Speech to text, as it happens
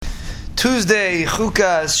Tuesday,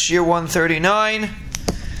 Chukas, Shiur 139.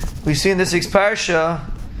 We see in this week's parsha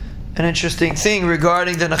an interesting thing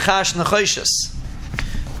regarding the Nachash Nachashis,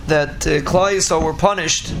 that Klal Yisrael were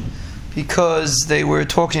punished because they were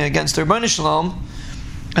talking against their Rebbeinu Shalom,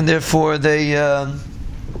 and therefore the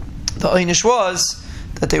einish was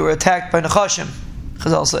that they were attacked by Nachashim,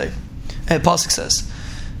 Chazal say, and Pasuk says,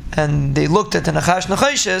 and they looked at the Nachash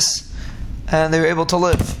Nachashis and they were able to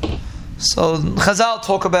live. So Chazal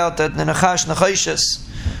talk about that the Nachash Nachashis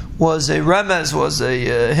was a remez, was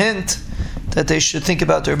a hint that they should think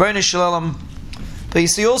about their Rebbeinu Shalom. But you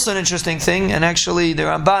see also an interesting thing, and actually the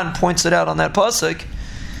Ramban points it out on that pasuk,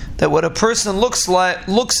 that what a person looks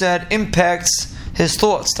at impacts his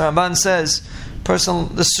thoughts. The Ramban says,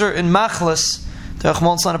 the certain machlas,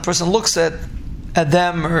 a person looks at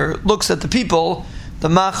them or looks at the people, the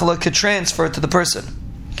machla could transfer to the person.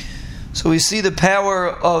 So we see the power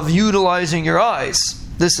of utilizing your eyes.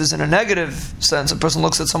 This is in a negative sense. A person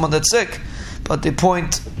looks at someone that's sick, but the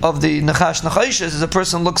point of the Nachash Nachashis is a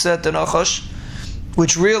person looks at the Nachash,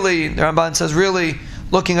 which really, the Ramban says, really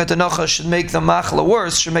looking at the Nachash should make the machla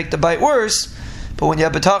worse, should make the bite worse. But when you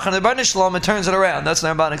have B'tach and the Rebbeinu Shalom, it turns it around. That's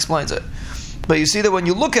how the Ramban explains it. But you see that when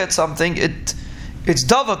you look at something, it's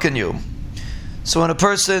davak in you. So when a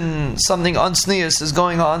person, something unsneus is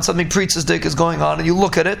going on, something pretzisdik is going on, and you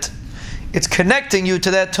look at it, it's connecting you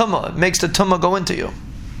to that tumah. It makes the tumah go into you.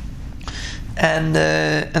 And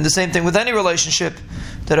the same thing with any relationship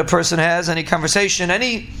that a person has, any conversation,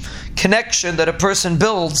 any connection that a person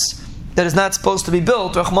builds that is not supposed to be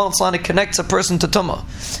built, Rahman al it connects a person to tumah.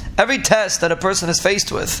 Every test that a person is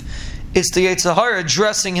faced with, it's the Yetzer Hara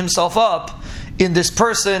dressing himself up in this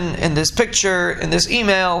person, in this picture, in this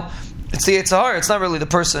email. It's the Yetzer Hara. It's not really the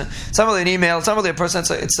person. It's not really an email. It's not really a person.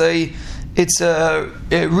 It's a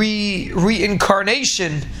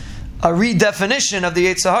reincarnation, a redefinition of the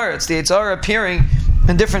Yetzer Hara. It's the Yetzer Hara appearing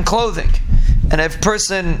in different clothing. And if a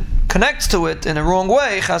person connects to it in a wrong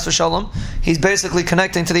way, chas v'shalom, he's basically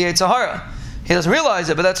connecting to the Yetzer Hara. He doesn't realize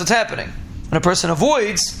it, but that's what's happening. When a person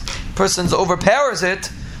avoids, a person overpowers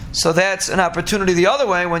it, so that's an opportunity the other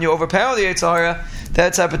way. When you overpower the Yetzer Hara,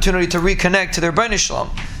 that's an opportunity to reconnect to their Rebbeinu Shalom.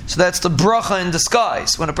 So that's the bracha in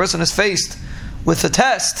disguise. When a person is faced with a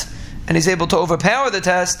test, and he's able to overpower the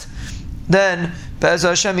test, then Be'ez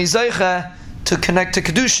Hashem he's zeicha to connect to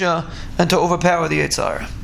Kedusha and to overpower the Yetzer Hara.